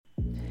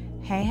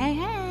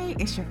Hey,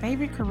 it's your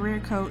favorite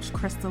career coach,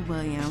 Crystal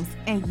Williams,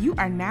 and you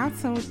are now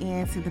tuned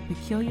in to the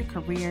Peculiar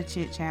Career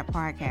Chit Chat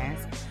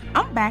podcast.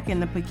 I'm back in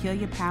the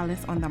Peculiar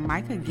Palace on the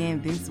mic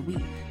again this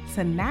week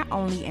to not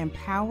only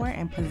empower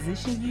and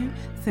position you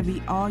to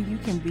be all you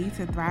can be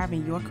to thrive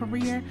in your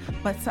career,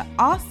 but to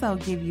also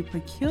give you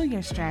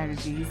peculiar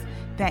strategies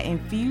that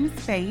infuse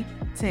faith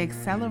to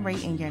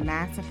accelerate in your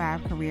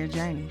 9-to-5 career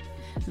journey.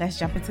 Let's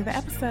jump into the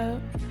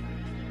episode.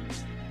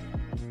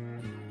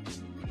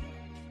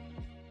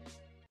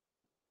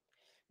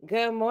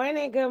 Good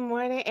morning,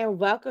 and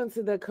welcome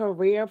to the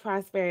Career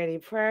Prosperity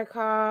Prayer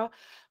Call.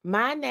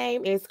 My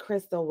name is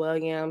Crystal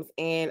Williams,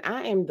 and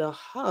I am the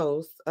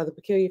host of the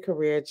Peculiar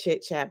Career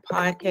Chit Chat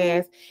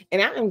podcast.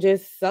 And I am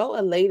just so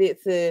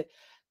elated to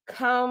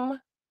come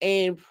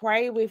and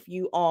pray with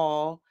you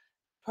all,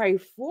 pray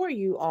for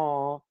you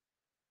all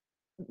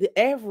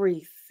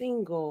every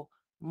single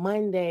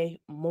Monday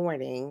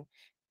morning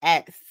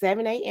at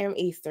 7 a.m.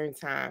 Eastern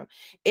Time.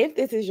 If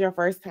this is your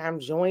first time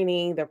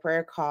joining the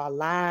prayer call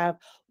live,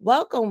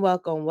 welcome.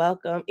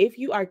 If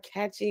you are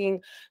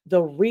catching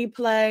the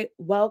replay,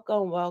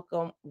 welcome.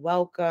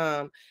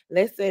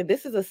 Listen,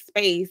 this is a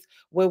space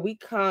where we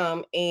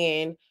come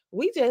and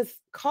we just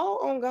call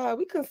on God.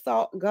 We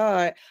consult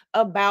God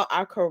about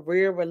our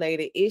career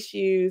related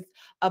issues,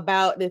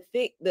 about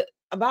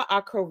about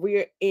our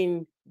career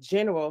in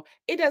general.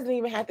 It doesn't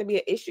even have to be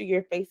an issue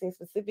you're facing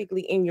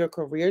specifically in your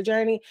career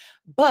journey,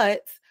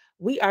 but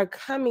we are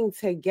coming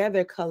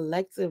together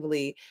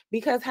collectively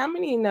because how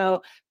many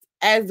know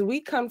as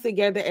we come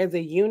together as a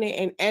unit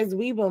and as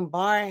we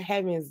bombard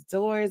heaven's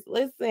doors,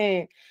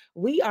 listen,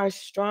 we are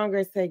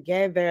stronger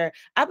together.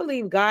 I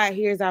believe God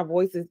hears our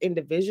voices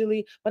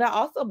individually, but I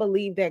also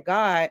believe that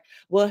God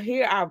will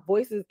hear our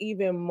voices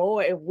even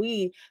more if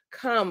we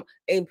come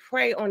and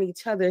pray on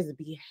each other's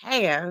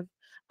behalf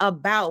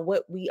about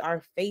what we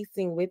are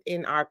facing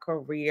within our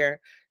career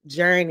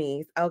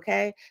journeys.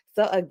 Okay.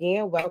 So,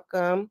 again,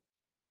 welcome.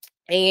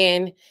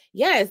 And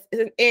yes,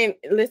 and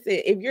listen,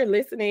 if you're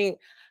listening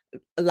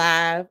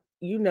live,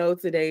 you know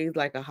today's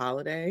like a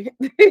holiday.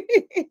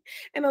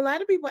 And a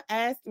lot of people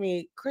ask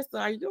me, Crystal,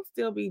 are you gonna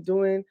still be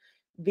doing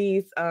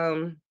these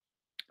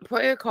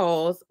prayer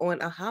calls on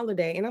a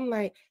holiday? And I'm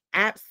like,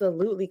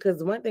 absolutely,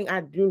 because one thing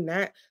I do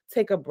not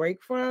take a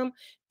break from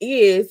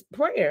is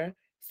prayer.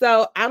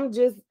 So I'm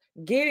just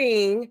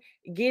getting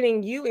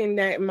you in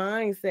that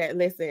mindset.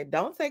 Listen,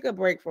 don't take a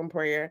break from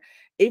prayer.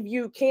 If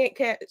you can't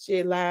catch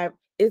it live,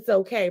 it's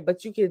okay,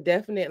 but you can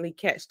definitely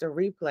catch the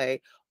replay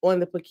on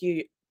the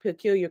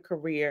peculiar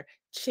career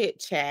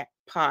chit chat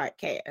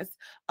podcast.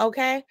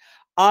 Okay.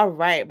 All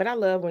right, but I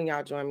love when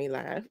y'all join me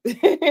live.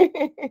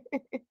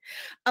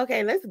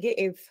 Okay, let's get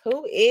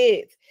into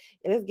it.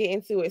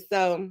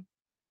 So,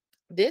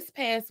 this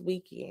past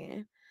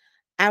weekend,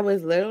 I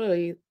was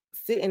literally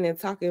sitting and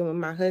talking with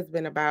my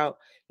husband about,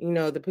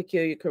 the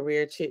Peculiar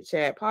Career Chit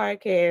Chat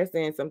podcast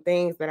and some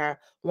things that I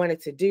wanted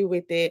to do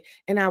with it.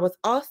 And I was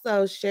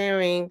also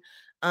sharing,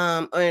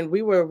 and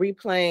we were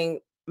replaying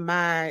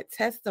my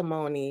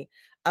testimony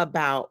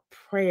about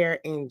prayer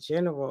in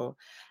general.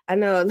 I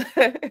know,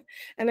 I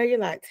know you're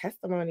like,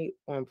 testimony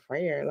on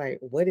prayer. Like,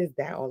 what is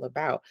that all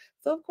about?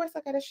 So, of course, I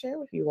got to share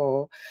with you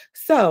all.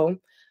 So,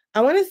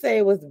 I want to say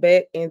it was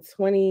back in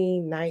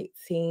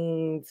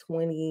 2019,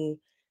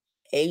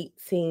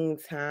 2018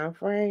 time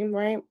frame,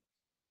 right?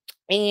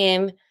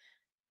 And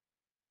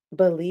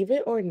believe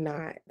it or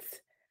not,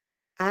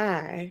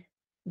 I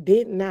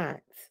did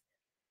not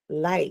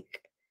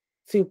like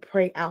to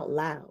pray out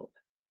loud.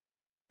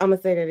 I'm going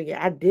to say that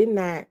again. I did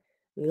not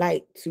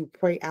like to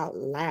pray out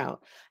loud.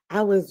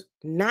 I was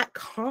not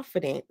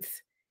confident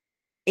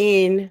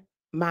in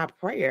my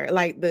prayer.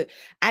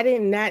 I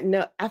did not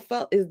know. I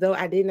felt as though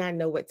I did not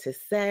know what to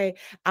say.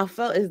 I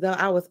felt as though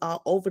I was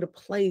all over the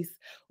place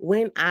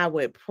when I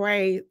would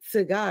pray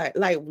to God.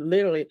 Like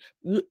literally,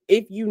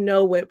 if you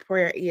know what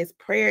prayer is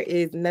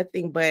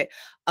nothing but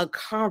a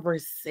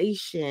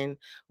conversation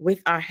with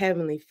our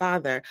Heavenly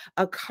Father,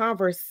 a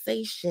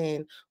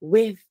conversation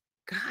with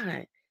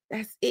God.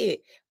 That's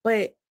it.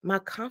 But my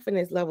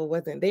confidence level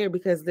wasn't there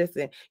because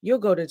listen, you'll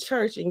go to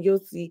church and you'll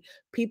see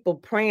people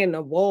praying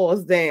the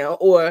walls down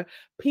or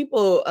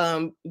people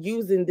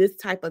using this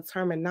type of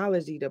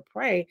terminology to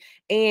pray.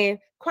 And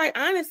quite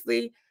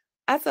honestly,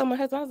 I told my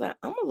husband, I was like,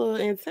 I'm a little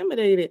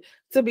intimidated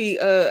to be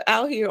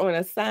out here on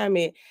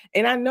assignment.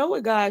 And I know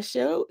what God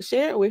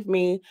shared with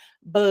me,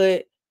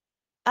 but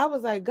I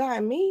was like,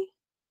 God, me?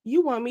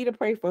 You want me to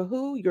pray for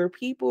who? Your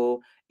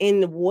people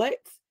and what?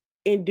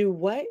 And do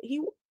what?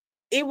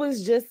 It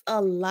was just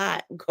a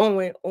lot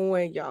going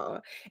on, y'all.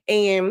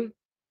 And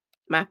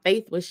my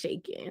faith was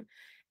shaking.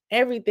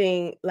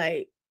 Everything,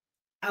 like,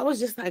 I was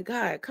just like,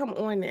 God, come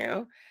on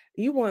now.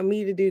 You want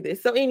me to do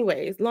this. So,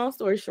 anyways, long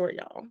story short,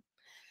 y'all,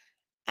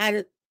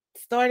 I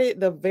started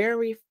the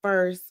very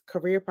first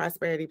career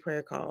prosperity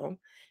prayer call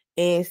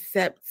in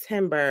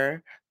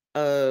September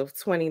of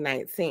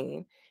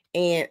 2019.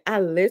 And I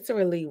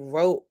literally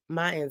wrote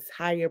my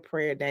entire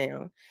prayer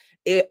down.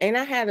 And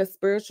I had a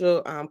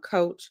spiritual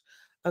coach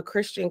a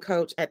Christian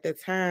coach at the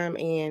time,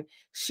 and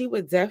she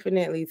would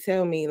definitely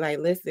tell me, like,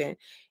 listen,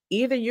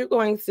 either you're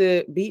going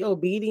to be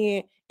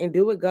obedient and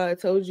do what God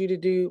told you to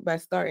do by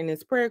starting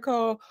this prayer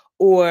call,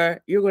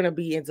 or you're going to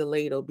be in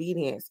delayed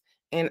obedience.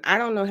 And I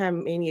don't know how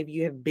many of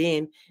you have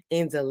been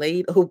in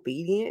delayed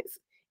obedience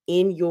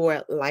in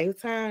your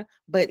lifetime,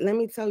 but let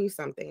me tell you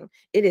something.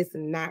 It is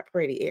not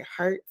pretty. It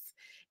hurts.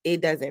 It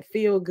doesn't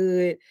feel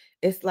good.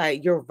 It's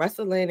like you're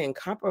wrestling and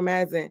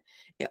compromising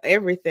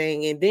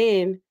everything. And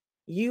then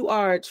you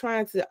are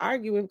trying to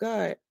argue with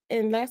God.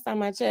 And last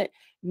time I checked,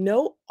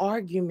 no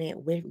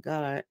argument with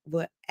God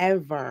will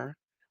ever,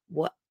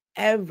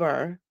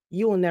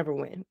 you will never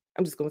win.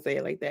 I'm just gonna say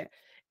it like that.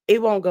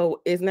 It won't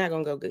go, it's not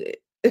gonna go good.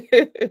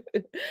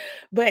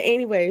 But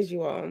anyways,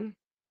 you all,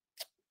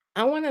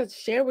 I want to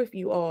share with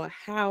you all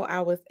how I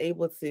was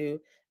able to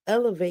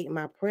elevate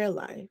my prayer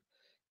life.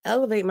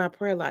 Elevate my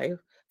prayer life.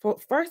 For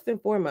first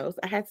and foremost,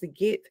 I had to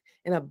get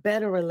in a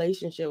better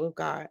relationship with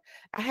God.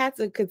 I had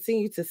to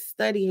continue to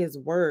study his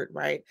word,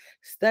 right?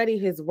 Study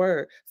his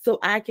word so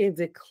I can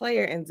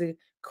declare and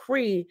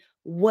decree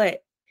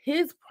what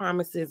his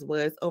promises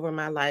was over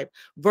my life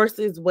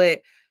versus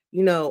what,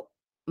 you know,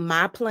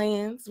 my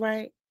plans,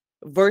 right?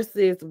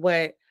 Versus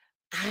what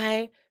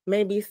I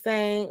may be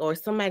saying or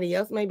somebody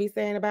else may be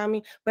saying about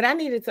me, but I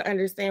needed to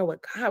understand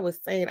what God was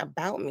saying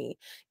about me.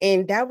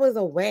 And that was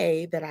a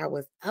way that I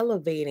was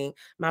elevating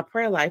my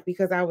prayer life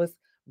because I was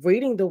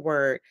reading the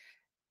word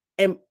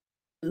and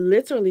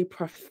literally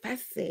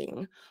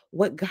professing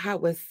what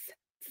God was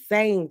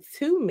saying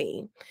to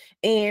me.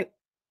 And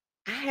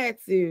I had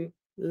to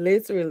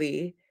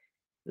literally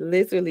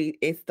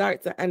and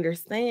start to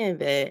understand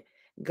that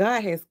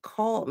God has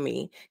called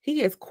me. He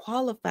has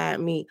qualified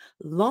me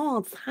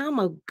long time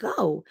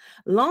ago,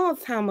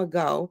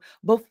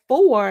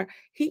 before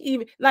he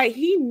even, like,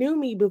 he knew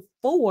me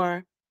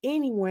before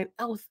anyone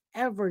else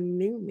ever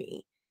knew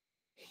me.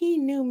 He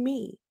knew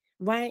me,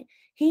 right?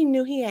 He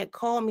knew he had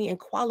called me and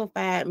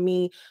qualified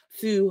me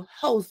to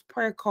host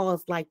prayer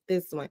calls like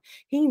this one.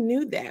 He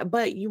knew that.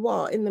 But you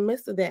all, in the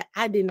midst of that,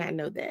 I did not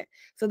know that.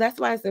 So that's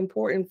why it's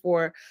important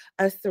for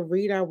us to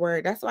read our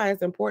word. That's why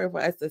it's important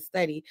for us to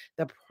study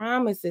the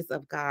promises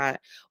of God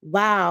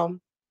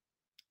while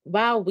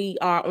we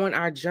are on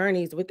our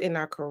journeys within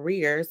our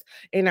careers,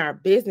 in our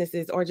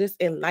businesses, or just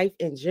in life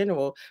in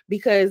general,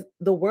 because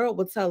the world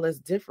will tell us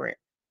different.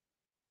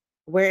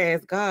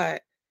 Whereas God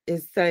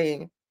is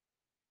saying,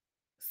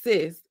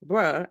 sis,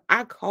 bruh,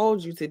 I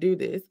called you to do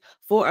this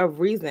for a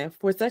reason,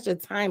 for such a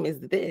time as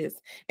this.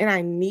 And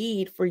I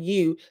need for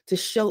you to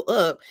show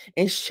up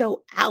and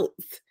show out,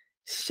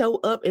 show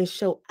up and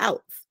show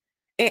out,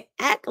 and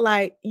act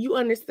like you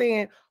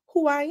understand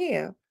who I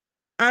am.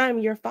 I'm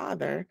your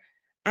father.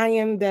 I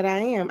am that I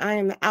am. I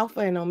am the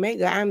Alpha and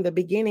Omega. I'm the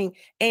beginning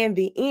and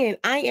the end.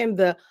 I am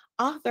the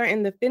author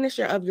and the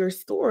finisher of your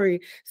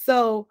story.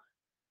 So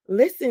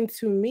listen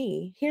to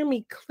me, hear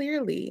me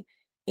clearly,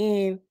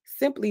 and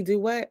simply do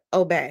what?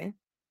 Obey.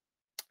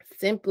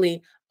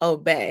 Simply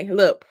obey.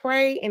 Look,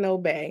 pray and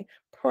obey.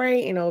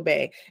 Pray and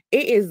obey.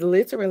 It is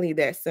literally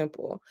that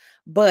simple.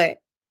 But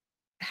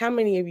how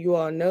many of you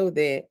all know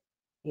that,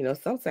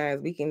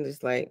 sometimes we can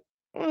just like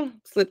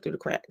slip through the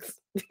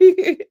cracks?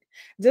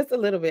 Just a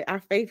little bit.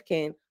 Our faith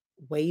can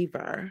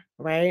waver,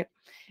 right?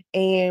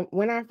 And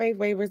when our faith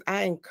wavers,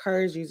 I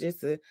encourage you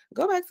just to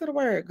go back to the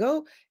word.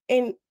 Go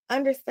and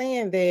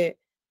understand that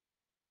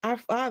our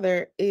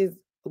Father is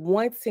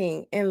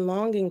wanting and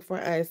longing for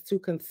us to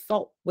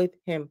consult with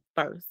Him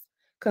first.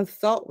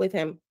 Consult with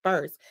Him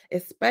first,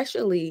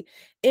 especially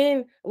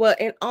in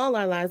all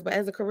our lives. But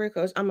as a career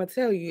coach, I'm gonna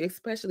tell you,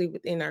 especially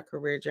within our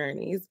career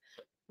journeys,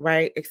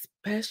 right?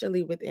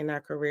 Especially within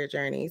our career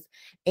journeys.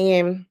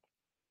 And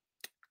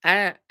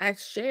I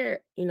share,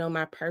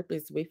 my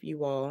purpose with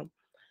you all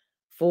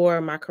for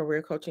my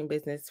career coaching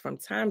business from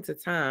time to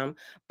time,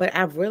 but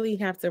I really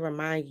have to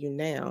remind you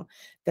now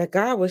that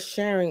God was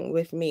sharing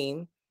with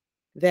me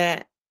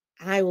that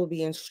I will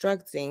be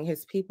instructing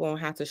his people on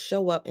how to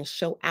show up and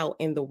show out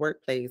in the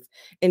workplace.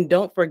 And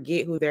don't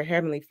forget who their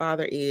heavenly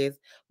father is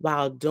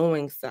while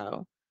doing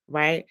so,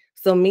 right?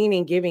 So,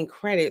 meaning giving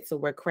credit to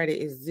where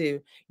credit is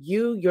due.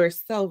 You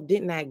yourself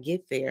did not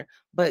get there,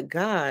 but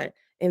God,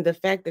 and the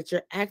fact that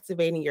you're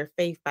activating your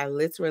faith by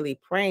literally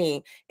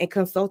praying and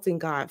consulting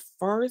God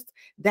first,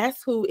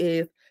 that's who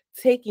is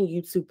taking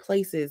you to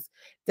places.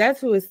 That's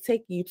who is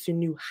taking you to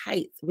new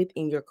heights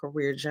within your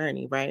career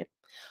journey, right?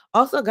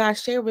 Also, God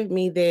shared with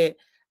me that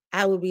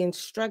I will be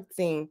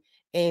instructing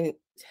and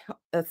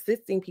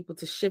assisting people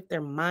to shift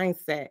their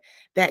mindset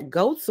that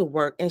go to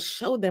work and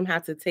show them how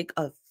to take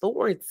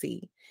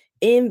authority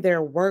in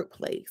their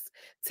workplace,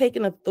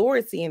 taking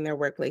authority in their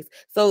workplace.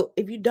 So,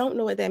 if you don't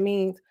know what that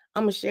means,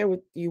 I'm going to share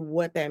with you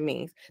what that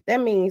means. That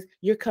means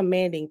you're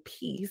commanding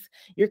peace,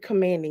 you're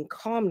commanding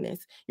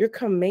calmness, you're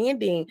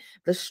commanding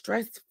the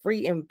stress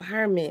free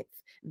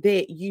environments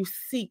that you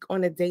seek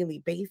on a daily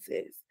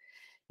basis.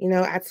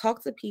 I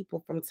talk to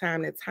people from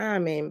time to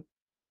time, and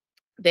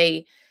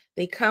they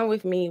they come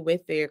with me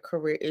with their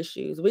career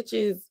issues, which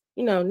is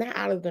not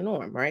out of the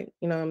norm, right?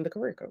 I'm the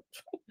career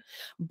coach.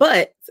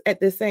 But at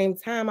the same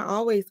time, I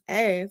always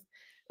ask,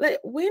 like,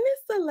 when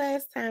is the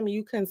last time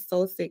you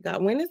consulted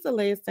God? When is the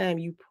last time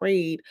you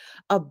prayed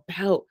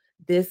about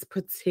this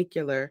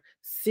particular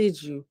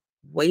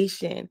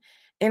situation?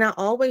 And I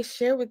always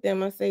share with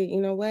them, I say,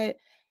 you know what?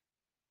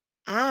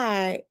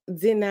 I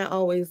did not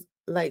always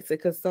like to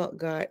consult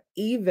God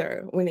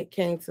either when it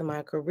came to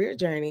my career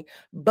journey,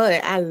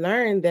 but I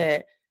learned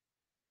that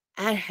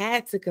I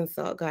had to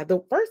consult God.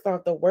 The first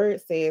off, the word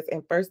says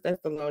in First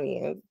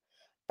Thessalonians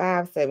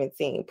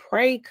 5:17,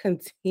 pray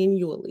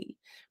continually.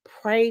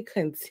 Pray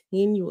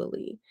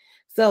continually.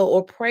 So,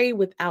 or pray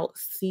without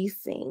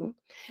ceasing.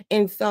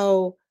 And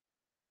so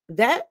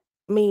that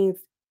means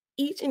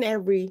each and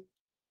every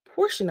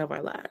portion of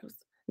our lives,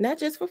 not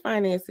just for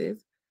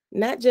finances,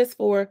 not just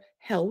for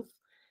health,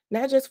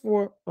 not just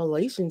for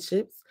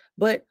relationships,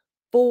 but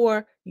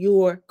for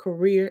your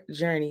career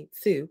journey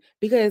too.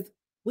 Because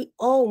we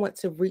all want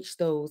to reach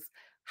those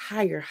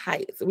higher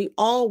heights. We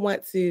all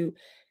want to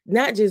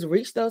not just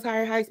reach those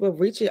higher heights, but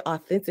reach it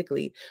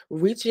authentically,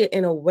 reach it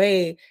in a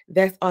way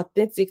that's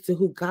authentic to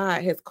who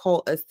God has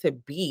called us to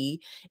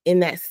be in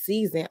that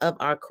season of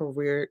our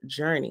career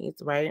journeys,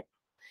 right?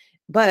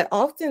 But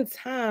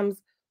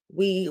oftentimes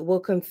we will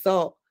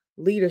consult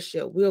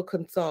leadership, we'll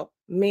consult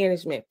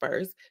management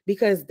first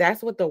because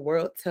that's what the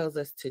world tells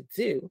us to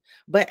do.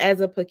 But as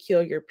a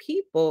peculiar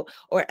people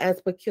or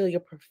as peculiar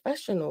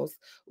professionals,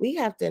 we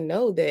have to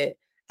know that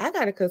I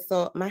got to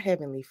consult my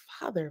heavenly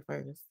Father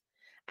first.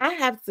 I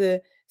have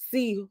to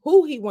see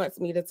who he wants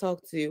me to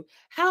talk to,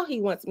 how he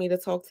wants me to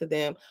talk to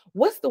them,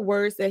 what's the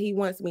words that he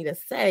wants me to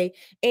say,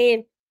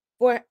 and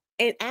for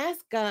and ask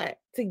God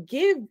to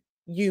give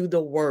you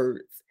the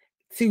words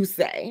to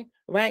say,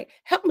 right?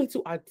 Help me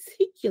to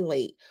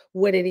articulate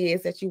what it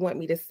is that you want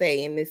me to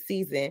say in this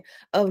season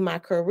of my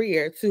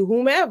career to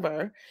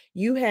whomever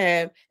you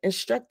have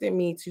instructed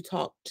me to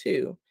talk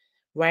to,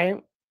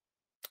 right?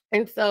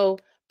 And so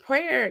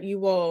prayer,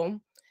 you all,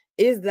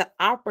 is the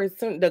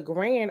opportunity, the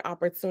grand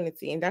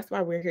opportunity, and that's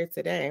why we're here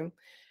today.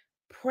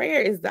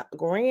 Prayer is the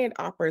grand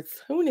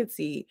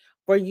opportunity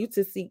for you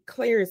to seek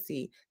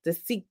clarity, to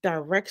seek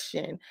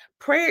direction.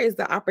 Prayer is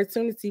the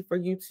opportunity for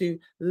you to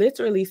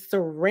literally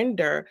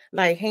surrender,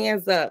 like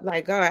hands up,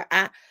 like God,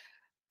 I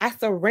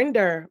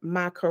surrender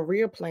my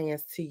career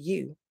plans to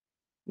you,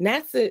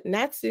 not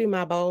to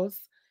my boss,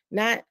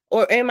 not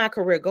or and my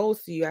career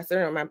goals to you. I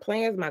surrender my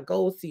plans, my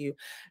goals to you,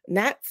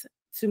 not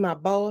to my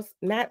boss,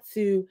 not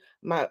to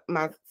my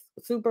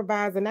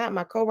supervisor, not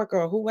my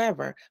coworker or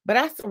whoever, but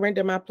I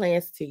surrender my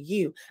plans to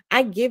you.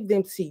 I give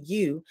them to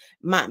you.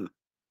 My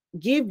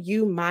give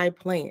you my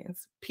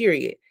plans,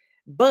 period.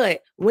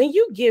 But when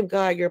you give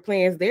God your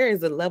plans, there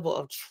is a level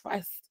of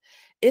trust.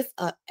 It's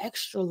an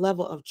extra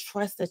level of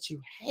trust that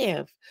you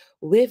have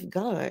with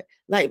God.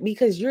 Like,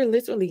 because you're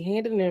literally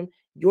handing them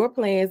your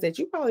plans that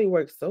you probably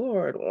worked so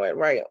hard on,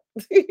 right?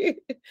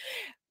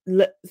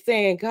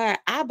 Saying, God,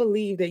 I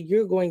believe that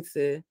you're going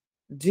to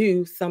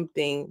do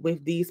something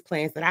with these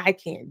plans that I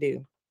can't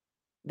do,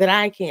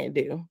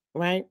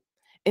 right?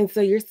 And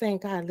so you're saying,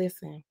 God,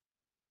 listen,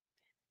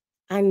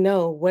 I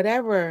know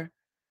whatever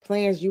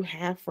plans you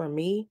have for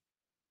me,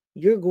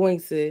 you're going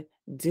to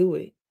do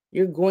it.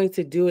 You're going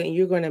to do it and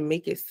you're going to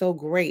make it so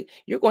great.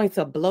 You're going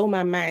to blow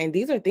my mind.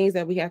 These are things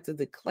that we have to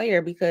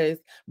declare because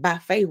by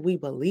faith, we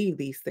believe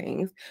these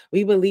things.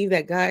 We believe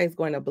that God is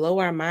going to blow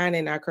our mind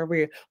in our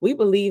career. We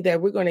believe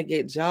that we're going to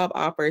get job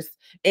offers.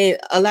 And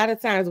a lot of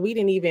times we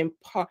didn't even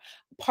part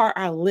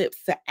our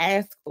lips to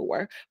ask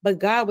for, but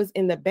God was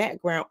in the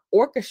background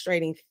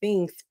orchestrating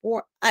things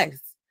for us.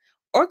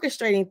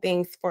 Orchestrating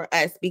things for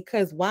us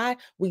because why?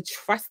 We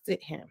trusted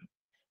him.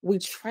 We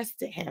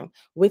trusted him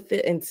with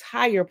the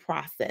entire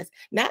process,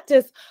 not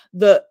just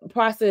the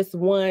process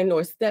one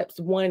or steps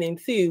 1 and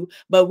 2,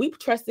 but we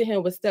trusted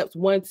him with steps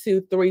 1,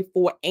 2, 3,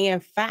 4,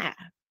 and 5.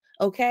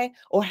 Okay,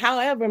 or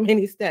however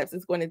many steps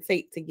it's going to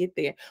take to get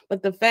there.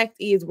 But the fact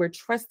is, we're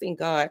trusting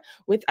God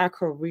with our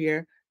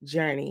career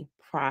journey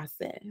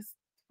process.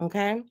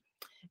 Okay,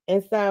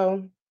 and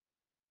so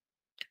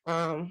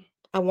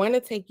I want to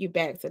take you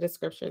back to the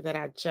scripture that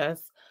I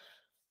just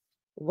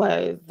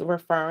was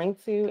referring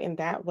to, and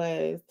that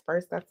was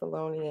First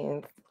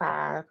Thessalonians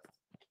 5,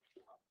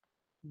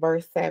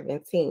 verse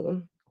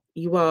 17.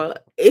 You all,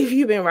 if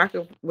you've been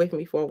rocking with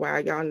me for a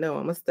while, y'all know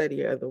I'm a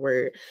studier of the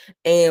word.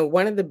 And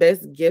one of the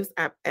best gifts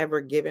I've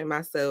ever given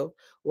myself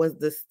was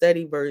the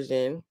study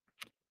version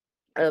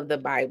of the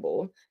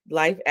Bible,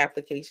 life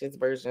applications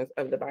versions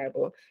of the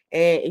Bible.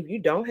 And if you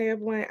don't have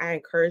one, I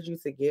encourage you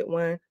to get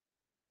one.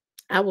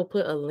 I will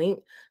put a link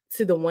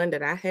to the one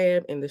that I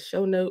have in the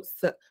show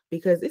notes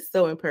because it's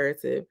so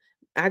imperative.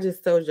 I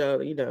just told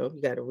y'all, you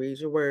got to read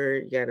your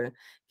word, you got to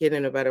get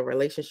in a better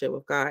relationship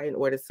with God in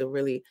order to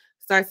really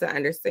start to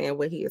understand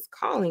what He is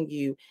calling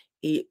you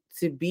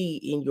to be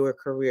in your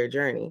career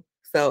journey.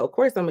 So, of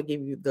course, I'm going to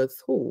give you the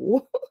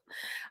tool.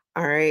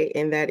 All right.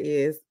 And that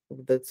is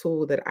the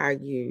tool that I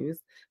use.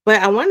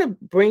 But I want to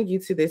bring you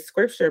to this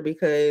scripture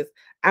because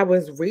I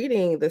was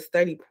reading the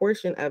study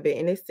portion of it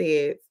and it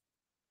says,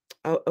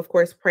 Of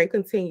course, pray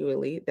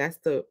continually. That's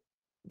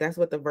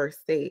what the verse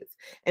states.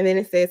 And then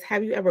it says,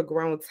 have you ever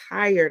grown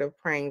tired of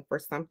praying for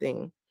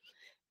something?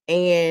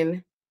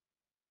 And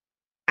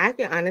I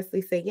can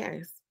honestly say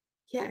yes.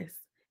 Yes.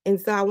 And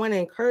so I want to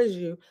encourage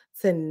you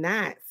to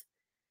not,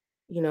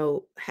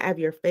 have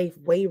your faith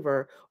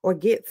waver or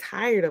get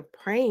tired of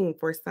praying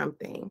for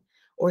something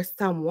or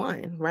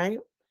someone, right?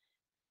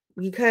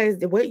 Because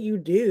what you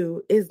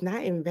do is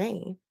not in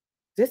vain.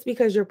 Just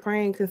because you're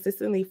praying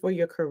consistently for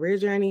your career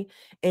journey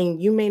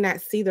and you may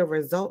not see the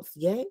results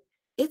yet,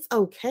 it's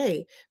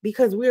okay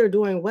because we are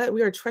doing what?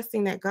 We are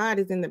trusting that God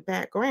is in the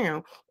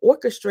background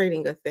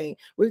orchestrating a thing.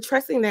 We're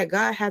trusting that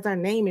God has our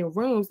name in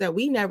rooms that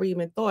we never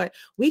even thought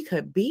we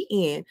could be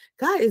in.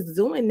 God is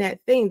doing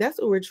that thing.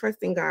 That's what we're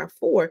trusting God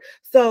for.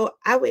 So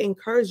I would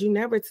encourage you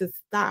never to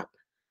stop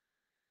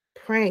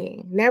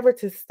praying, never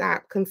to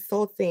stop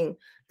consulting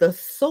the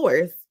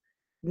source.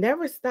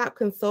 Never stop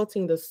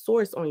consulting the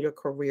source on your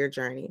career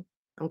journey.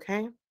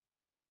 Okay.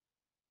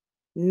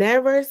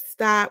 Never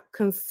stop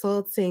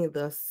consulting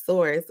the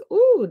source.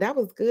 Ooh, that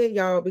was good,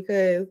 y'all,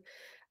 because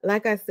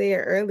like I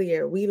said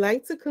earlier, we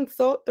like to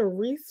consult the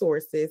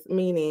resources,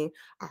 meaning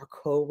our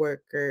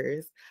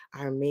coworkers,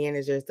 our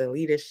managers, the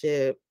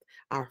leadership,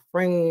 our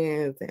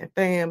friends and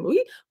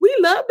family. We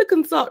love to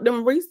consult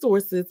them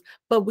resources,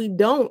 but we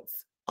don't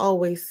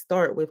always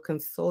start with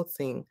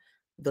consulting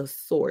the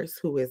source,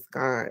 who is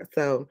God.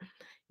 So,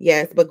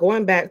 yes, but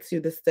going back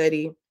to the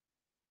study,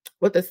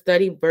 what the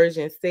study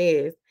version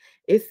says,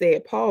 it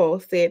said Paul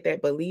said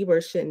that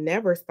believers should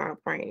never stop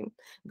praying.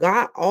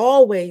 God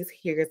always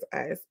hears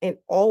us and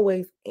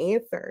always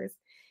answers.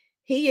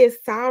 He is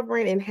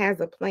sovereign and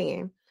has a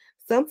plan.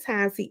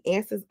 Sometimes he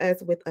answers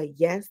us with a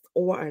yes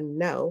or a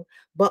no,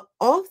 but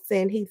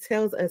often he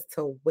tells us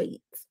to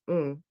wait.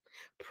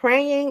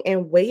 Praying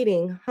and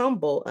waiting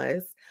humble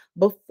us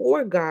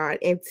before God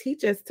and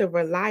teach us to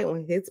rely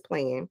on his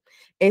plan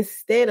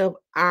instead of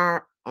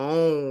our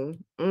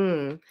own.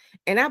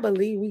 And I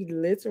believe we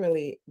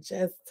literally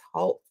just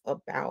talked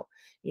about,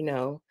 you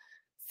know,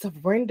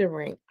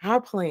 surrendering our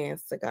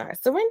plans to God.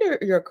 Surrender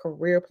your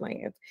career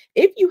plans.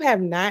 If you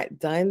have not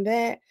done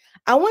that,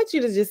 I want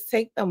you to just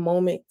take the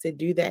moment to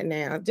do that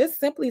now. Just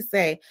simply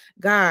say,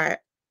 God,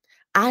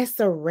 I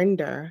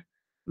surrender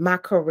my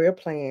career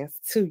plans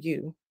to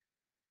you.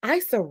 I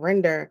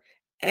surrender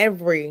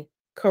every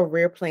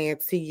career plan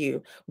to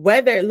you.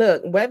 Whether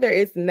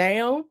it's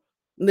now,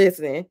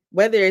 listen,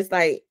 whether it's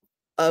like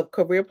a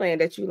career plan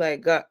that you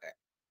like, God,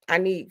 I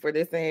need for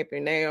this to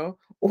happen now,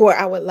 or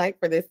I would like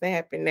for this to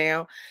happen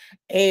now,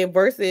 and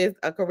versus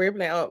a career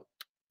plan.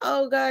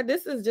 Oh God,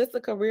 this is just a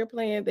career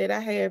plan that I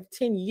have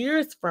 10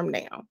 years from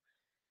now.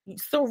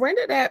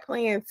 Surrender that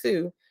plan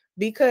too,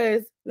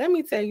 because let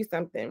me tell you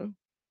something.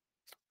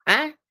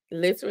 I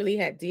literally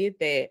had did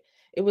that.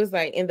 It was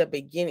like in the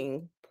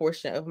beginning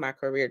portion of my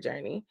career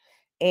journey.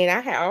 And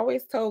I had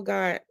always told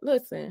God,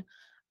 listen,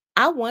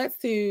 I want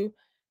to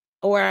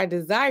or I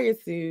desire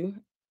to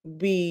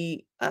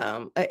be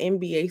an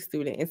MBA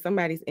student in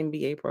somebody's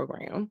MBA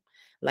program,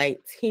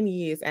 like 10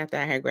 years after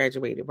I had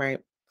graduated, right?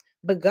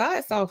 But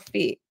God saw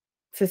fit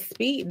to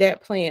speed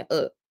that plan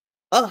up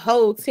a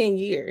whole 10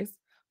 years,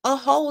 a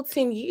whole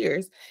 10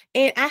 years.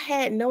 And I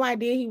had no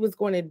idea he was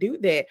going to do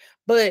that.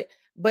 But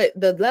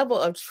the level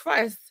of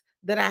trust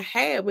that I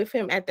had with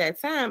him at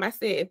that time, I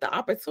said, if the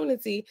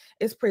opportunity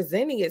is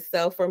presenting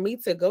itself for me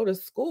to go to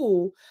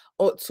school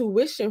or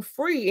tuition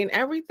free and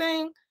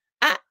everything,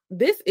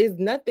 this is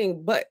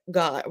nothing but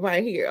God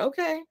right here.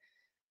 Okay.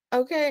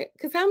 Okay.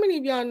 Because how many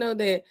of y'all know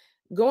that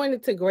going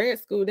into grad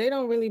school, they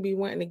don't really be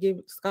wanting to give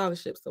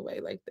scholarships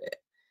away like that.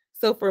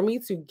 So for me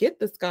to get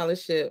the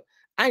scholarship,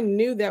 I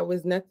knew that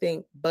was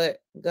nothing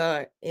but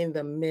God in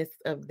the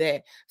midst of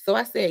that. So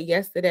I said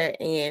yes to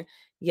that. And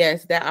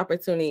yes, that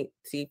opportunity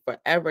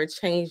forever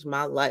changed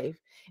my life.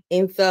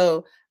 And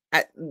so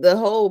the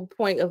whole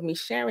point of me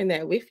sharing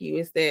that with you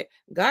is that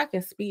God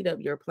can speed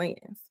up your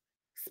plans,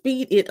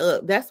 speed it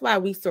up. That's why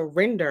we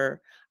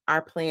surrender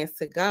our plans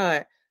to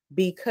God,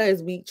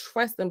 because we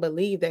trust and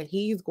believe that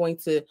he's going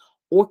to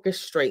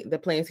orchestrate the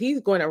plans.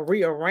 He's going to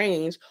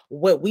rearrange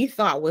what we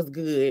thought was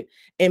good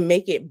and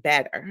make it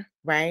better,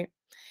 right?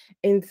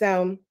 And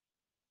so,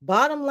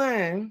 bottom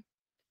line,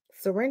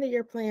 surrender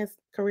your plans,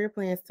 career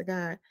plans to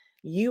God.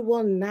 You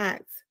will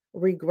not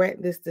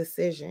regret this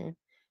decision.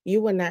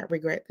 You will not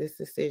regret this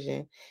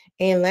decision.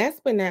 And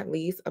last but not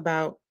least,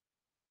 about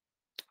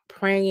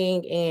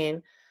praying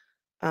and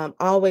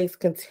always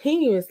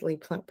continuously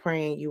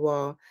praying, you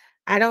all.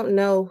 I don't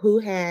know who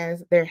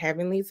has their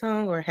heavenly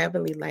tongue or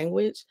heavenly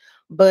language,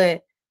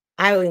 but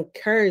I would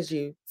encourage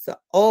you to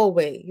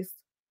always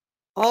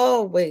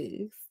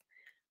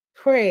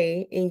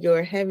pray in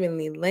your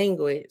heavenly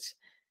language.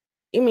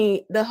 I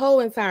mean, the whole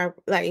entire,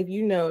 like, if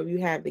you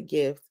have the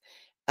gift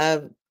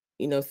of,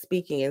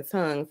 speaking in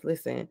tongues,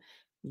 listen,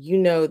 you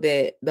know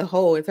that the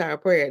whole entire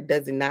prayer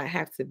does not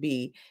have to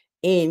be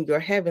in your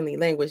heavenly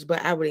language,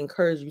 but I would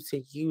encourage you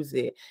to use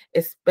it,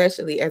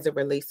 especially as it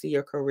relates to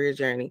your career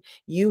journey.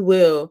 You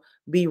will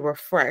be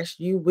refreshed.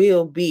 You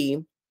will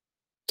be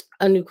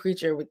a new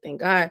creature within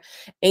God.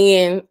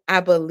 And I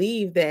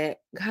believe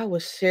that God will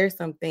share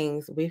some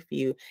things with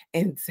you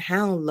and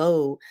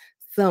download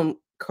some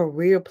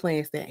career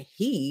plans that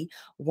He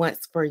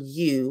wants for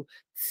you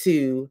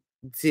to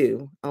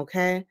do.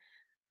 Okay.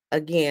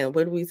 Again,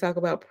 what do we talk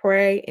about?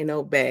 Pray and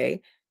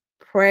obey.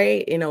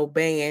 Pray and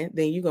obeying,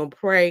 then you're going to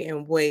pray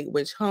and wait,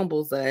 which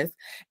humbles us.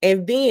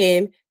 And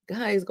then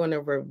God is going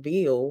to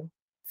reveal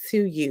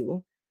to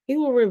you, He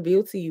will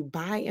reveal to you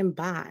by and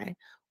by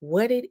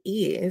what it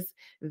is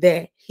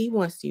that He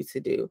wants you to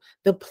do,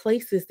 the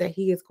places that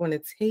He is going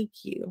to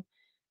take you.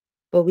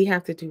 But we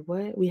have to do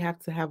what? We have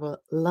to have a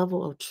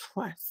level of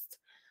trust,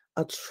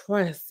 a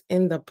trust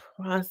in the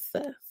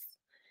process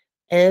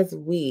as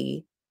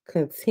we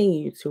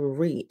continue to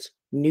reach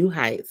new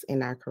heights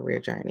in our career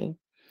journey.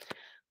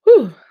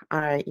 Whew.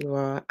 All right, you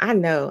all. I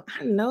know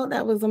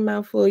that was a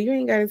mouthful. You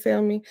ain't gotta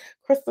tell me.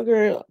 Crystal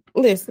girl,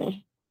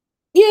 listen.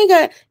 You ain't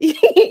got you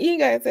ain't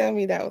gotta tell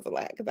me that was a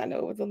lot because I know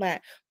it was a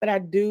lot. But I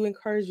do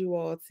encourage you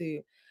all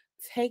to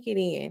take it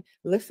in,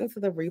 listen to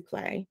the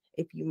replay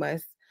if you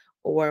must,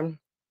 or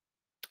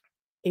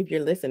if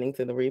you're listening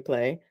to the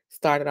replay,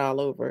 start it all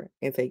over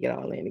and take it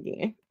all in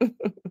again. All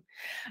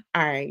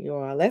right, you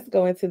all. Let's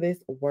go into this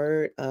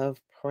word of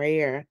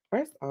prayer.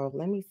 First off,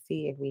 let me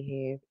see if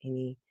we have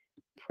any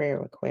prayer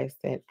requests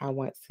that I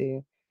want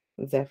to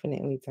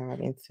definitely dive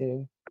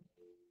into.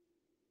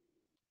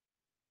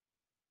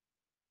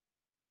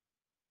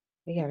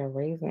 We got a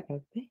raising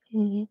of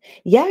hand.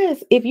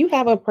 Yes, if you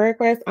have a prayer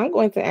request, I'm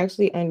going to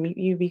actually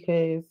unmute you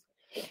because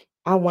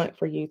I want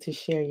for you to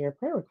share your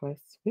prayer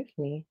requests with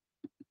me.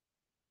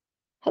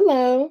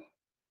 Hello.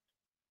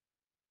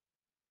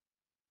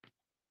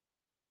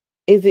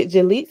 Is it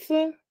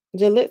Jalitza?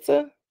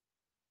 Jalitza?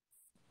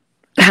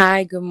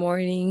 Hi, good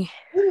morning.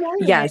 Good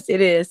morning. Yes,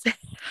 it is.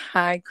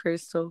 Hi,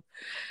 Crystal.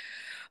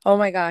 Oh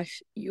my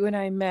gosh, you and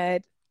I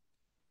met,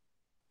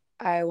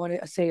 I want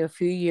to say a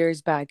few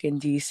years back in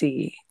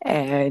DC.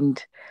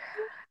 And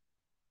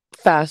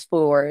fast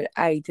forward,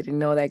 I didn't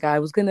know that God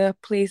was going to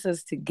place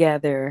us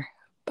together,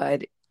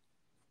 but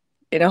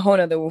in a whole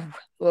other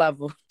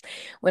level.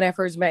 When I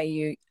first met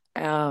you,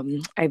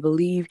 I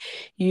believe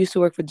you used to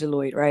work for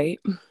Deloitte, right?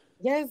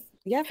 Yes,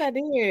 yes, I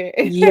did.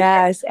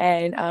 Yes,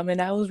 and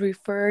I was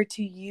referred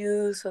to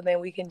you so then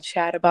we can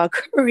chat about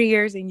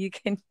careers and you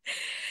can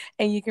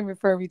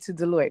refer me to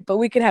Deloitte. But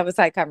we can have a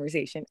side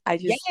conversation.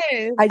 Yes,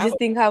 I I just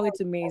think how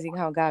it's amazing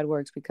how God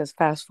works because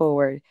fast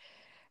forward,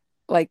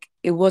 like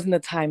it wasn't a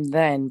time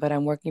then, but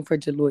I'm working for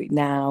Deloitte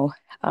now.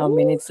 And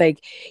ooh, it's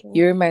like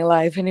you're in my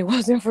life and it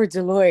wasn't for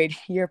Deloitte.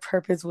 Your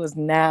purpose was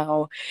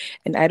now.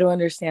 And I don't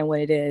understand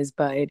what it is,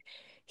 but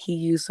he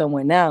used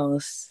someone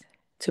else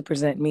to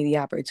present me the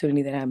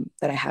opportunity that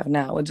I have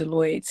now with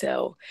Deloitte.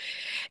 So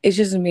it's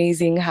just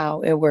amazing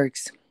how it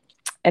works.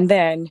 And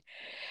then,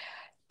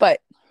 but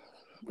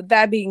with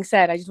that being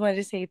said, I just wanted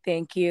to say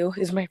thank you.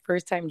 It's my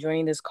first time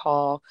joining this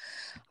call.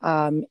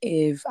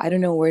 If I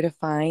don't know where to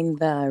find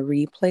the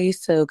replay,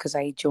 so because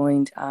I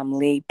joined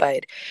late,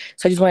 but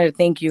so I just wanted to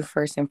thank you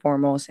first and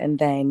foremost, and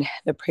then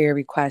the prayer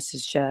request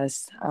is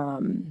just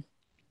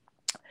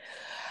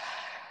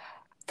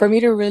for me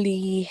to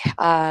really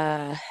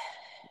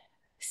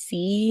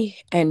see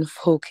and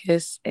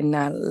focus and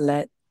not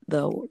let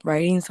the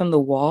writings on the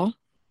wall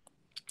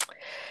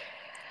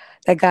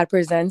that God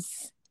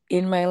presents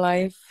in my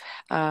life,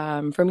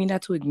 for me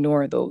not to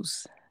ignore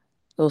those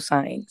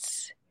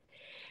signs,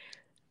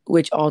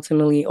 which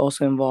ultimately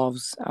also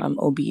involves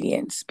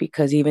obedience,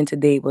 because even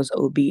today was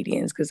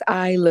obedience. Because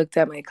I looked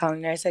at my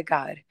calendar and I said,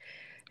 God,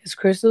 is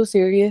Crystal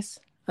serious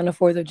on the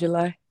 4th of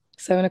July,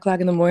 7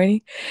 o'clock in the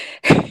morning?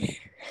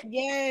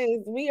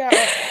 yes, we are on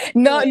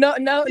No, excellent. no,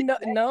 no, no,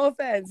 no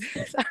offense.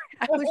 Sorry.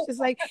 I was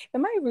just like,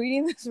 am I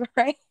reading this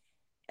right?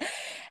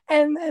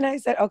 And then I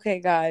said,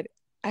 okay, God,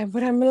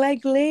 but I'm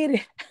like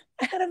late.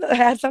 I don't know. I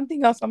had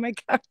something else on my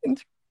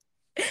calendar.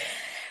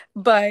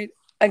 But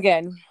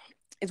again,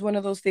 it's one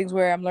of those things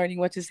where I'm learning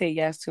what to say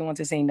yes to and what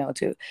to say no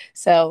to.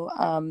 So,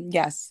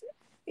 yes,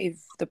 if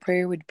the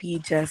prayer would be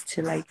just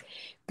to like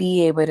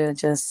be able to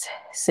just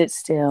sit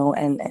still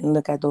and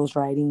look at those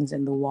writings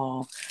in the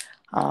wall.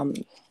 Um,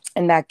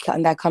 and that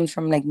comes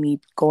from like me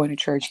going to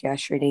church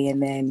yesterday,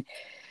 and then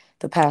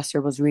the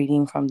pastor was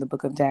reading from the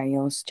book of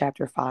Daniel,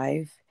 chapter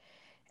 5.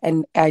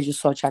 And I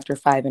just saw chapter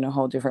 5 in a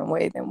whole different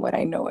way than what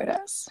I know it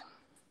as.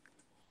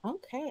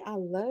 Okay, I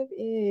love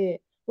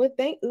it. Well,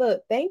 thank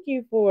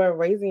you for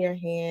raising your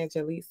hand,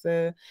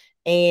 Jaleesa.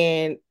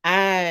 And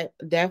I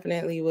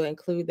definitely will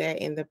include that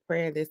in the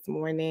prayer this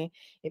morning.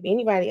 If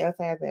anybody else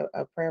has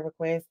a prayer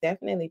request,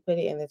 definitely put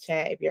it in the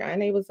chat. If you're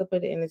unable to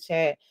put it in the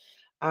chat,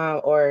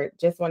 or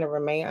just want to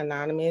remain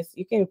anonymous,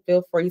 you can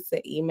feel free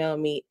to email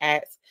me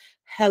at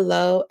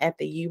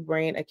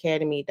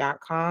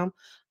hello@theubrandacademy.com.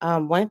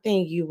 One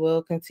thing you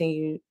will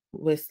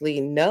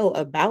continuously know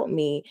about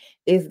me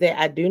is that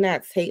I do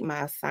not take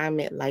my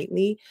assignment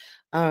lightly.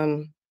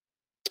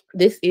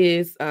 This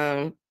is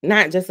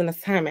not just an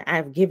assignment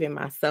I've given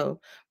myself,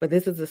 but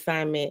this is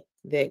assignment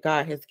that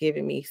God has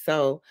given me.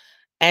 So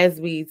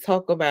as we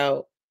talk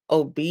about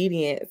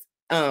obedience,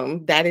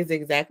 that is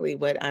exactly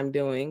what I'm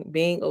doing,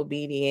 being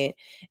obedient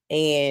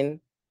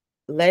and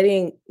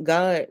letting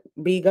God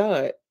be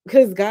God.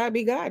 Because God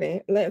be God.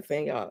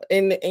 Listen, y'all.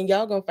 And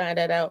y'all gonna find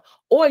that out.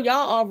 Or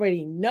y'all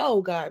already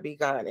know God be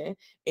God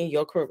in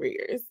your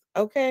careers.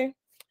 Okay.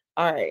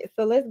 All right.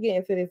 So let's get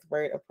into this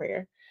word of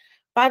prayer.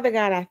 Father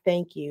God, I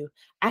thank you.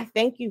 I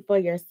thank you for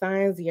your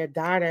sons, your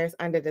daughters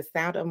under the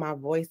sound of my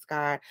voice,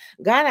 God.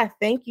 God, I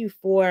thank you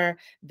for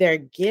their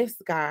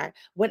gifts, God.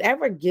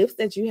 Whatever gifts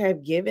that you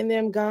have given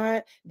them,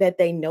 God, that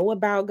they know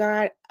about,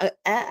 God, I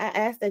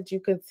ask that you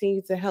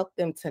continue to help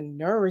them to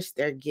nourish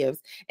their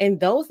gifts. And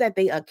those that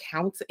they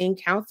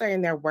encounter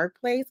in their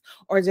workplace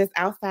or just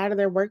outside of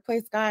their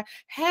workplace, God,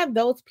 have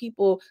those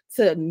people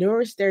to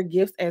nourish their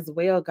gifts as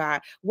well,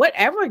 God.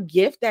 Whatever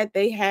gift that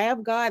they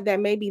have, God, that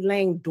may be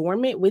laying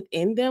dormant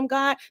within them,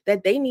 God,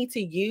 that they need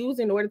to use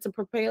in order to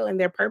propel in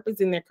their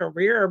purpose in their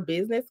career or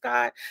business,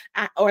 God,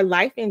 or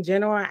life in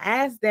general, I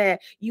ask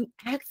that you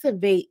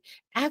activate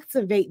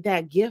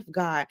that gift,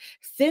 God.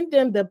 Send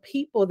them the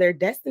people, their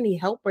destiny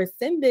helpers.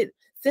 Send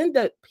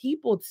the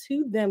people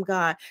to them,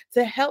 God,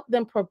 to help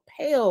them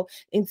propel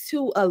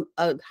into a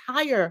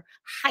higher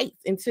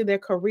heights into their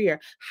career,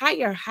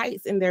 higher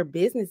heights in their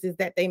businesses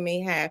that they may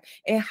have,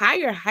 and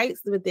higher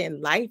heights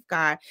within life,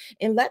 God.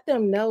 And let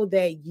them know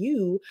that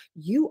you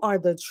are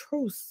the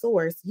true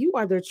source. You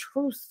are the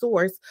true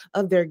source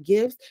of their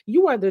gifts.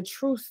 You are the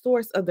true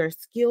source of their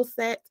skill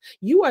sets.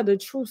 You are the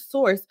true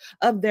source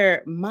of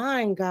their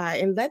mind, God.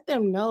 And let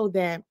them know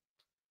that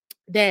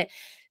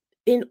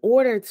in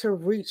order to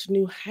reach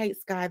new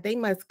heights, God, they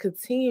must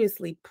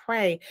continuously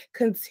pray,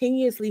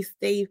 continuously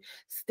stay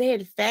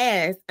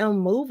steadfast,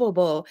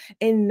 unmovable,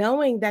 and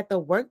knowing that the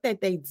work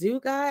that they do,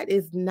 God,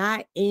 is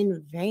not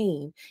in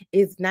vain.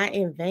 It's not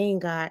in vain,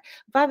 God.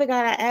 Father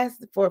God,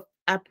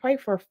 I pray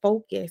for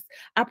focus.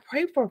 I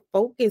pray for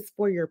focus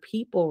for your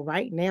people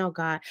right now,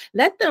 God.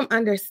 Let them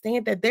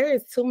understand that there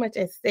is too much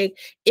at stake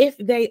if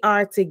they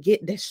are to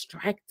get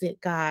distracted,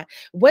 God.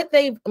 What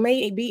they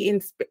may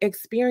be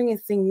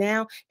experiencing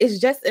now is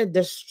just a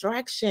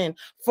distraction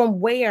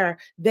from where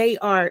they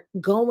are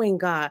going,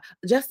 God.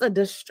 Just a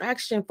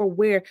distraction for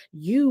where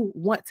you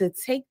want to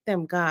take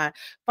them, God.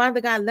 Father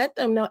God, let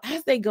them know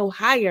as they go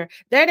higher,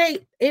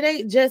 it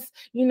ain't just,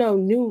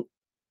 new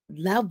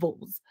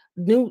levels,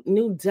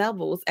 new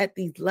devils at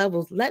these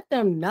levels. Let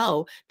them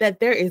know that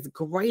there is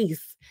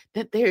grace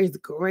at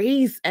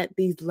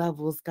these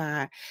levels,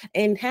 God,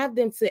 and have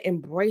them to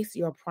embrace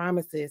your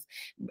promises,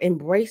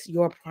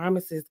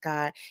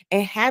 God,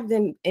 and have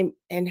them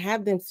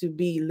to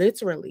be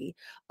literally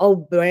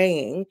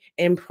obeying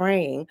and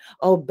praying,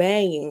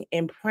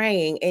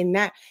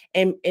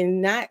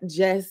 and not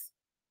just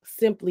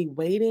simply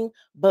waiting,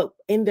 but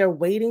in their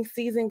waiting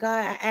season,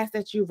 God, I ask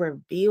that you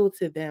reveal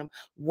to them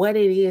what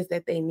it is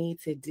that they need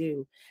to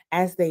do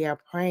as they are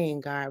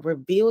praying, God.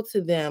 Reveal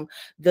to them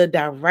the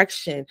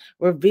direction,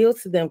 reveal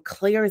to them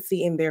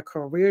clarity in their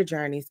career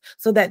journeys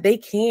so that they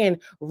can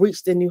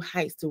reach the new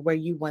heights to where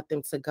you want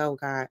them to go,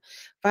 God.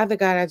 Father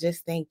God, I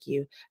just thank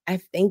you. I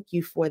thank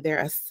you for their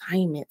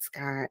assignments,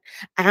 God.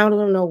 I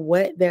don't know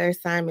what their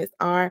assignments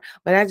are,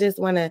 but I just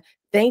want to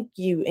thank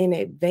you in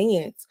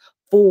advance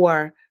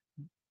for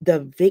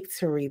the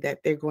victory that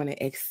they're going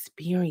to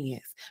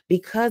experience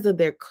because of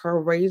their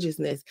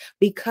courageousness,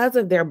 because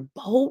of their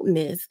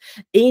boldness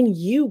in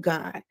you,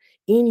 God.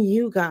 In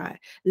you, God.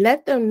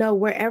 Let them know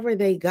wherever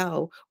they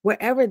go,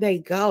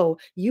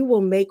 you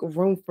will make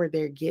room for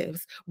their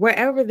gifts.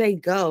 Wherever they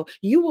go,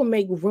 you will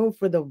make room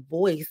for their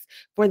voice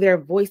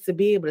to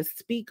be able to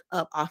speak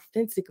up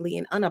authentically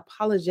and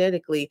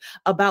unapologetically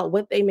about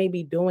what they may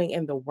be doing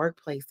in the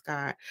workplace,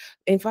 God.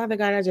 And Father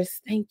God, I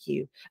just thank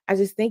you. I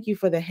just thank you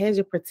for the hedge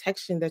of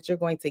protection that you're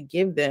going to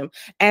give them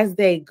as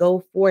they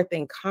go forth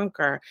and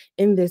conquer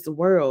in this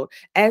world,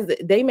 as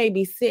they may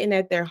be sitting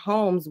at their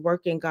homes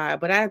working, God.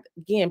 But I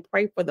again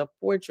pray for the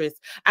fortress.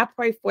 I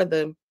pray for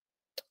the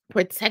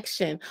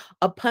protection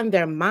upon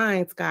their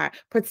minds, God.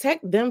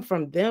 Protect them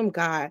from them,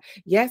 God.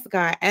 Yes,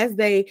 God, as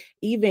they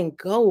even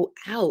go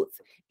out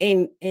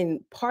and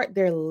part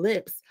their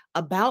lips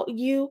about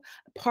you,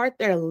 part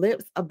their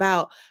lips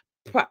about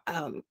pro-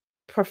 um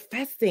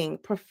professing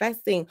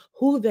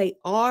who they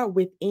are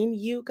within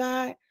you,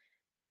 God,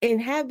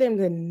 and have them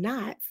to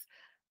not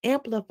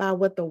amplify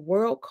what the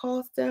world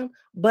calls them,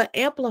 but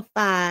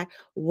amplify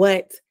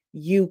what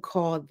you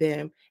call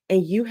them.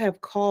 And you have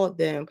called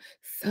them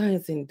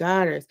sons and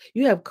daughters.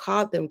 You have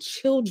called them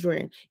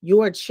children,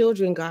 your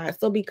children, God.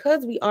 So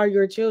because we are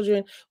your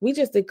children, we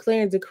just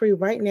declare and decree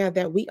right now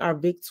that we are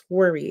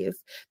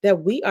victorious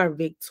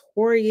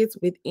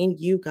within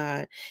you,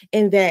 God,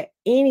 and that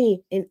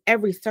any and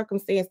every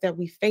circumstance that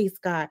we face,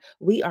 God,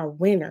 we are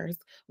winners.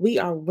 We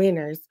are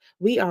winners.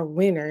 We are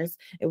winners,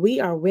 and we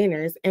are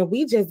winners. And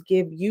we just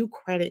give you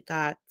credit,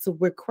 God, to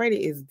where credit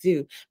is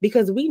due,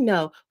 because we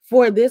know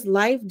for this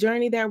life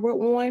journey that we're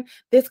on,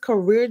 this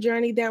career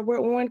journey that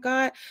we're on,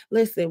 God,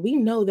 listen, we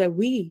know that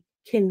we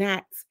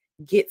cannot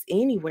get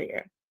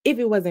anywhere if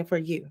it wasn't for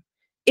you.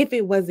 if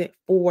it wasn't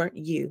for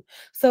you.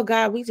 So,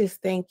 God, we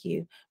just thank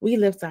you. We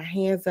lift our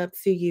hands up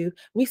to you.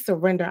 We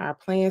surrender our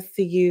plans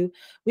to you.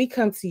 We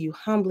come to you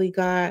humbly,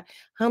 God,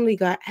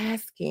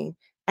 asking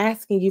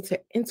you to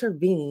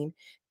intervene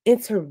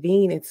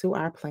into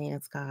our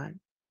plans, God.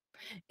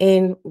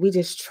 And we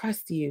just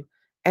trust you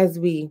as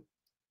we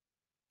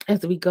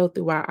go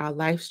through our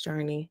life's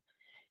journey.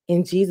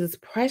 In Jesus'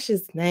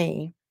 precious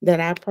name that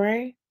I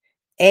pray.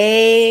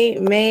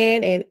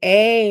 Amen and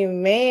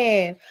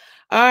amen.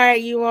 All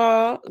right, you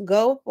all,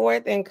 go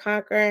forth and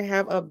conquer and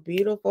have a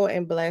beautiful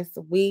and blessed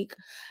week.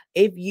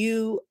 If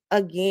you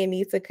again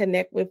need to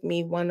connect with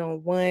me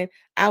one-on-one,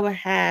 I will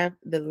have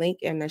the link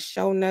in the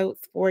show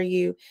notes for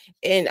you.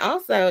 And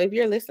also, if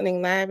you're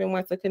listening live and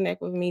want to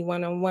connect with me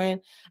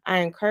one-on-one, I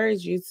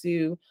encourage you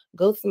to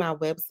go to my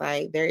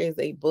website. There is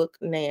a book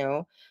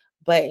now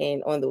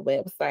button on the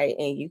website,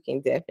 and you can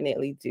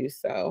definitely do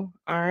so.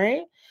 All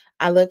right.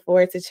 I look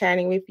forward to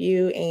chatting with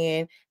you,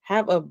 and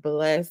have a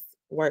blessed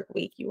work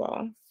week, you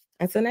all.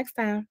 Until next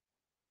time.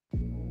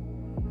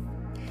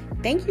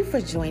 Thank you for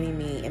joining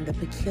me in the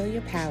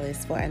Peculiar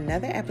Palace for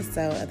another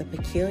episode of the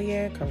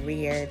Peculiar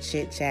Career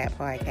Chit Chat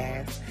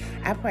podcast.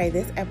 I pray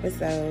this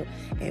episode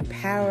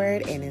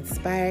empowered and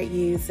inspired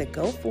you to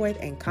go forth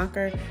and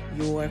conquer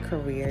your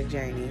career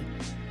journey.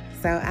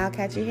 So I'll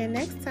catch you here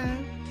next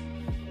time.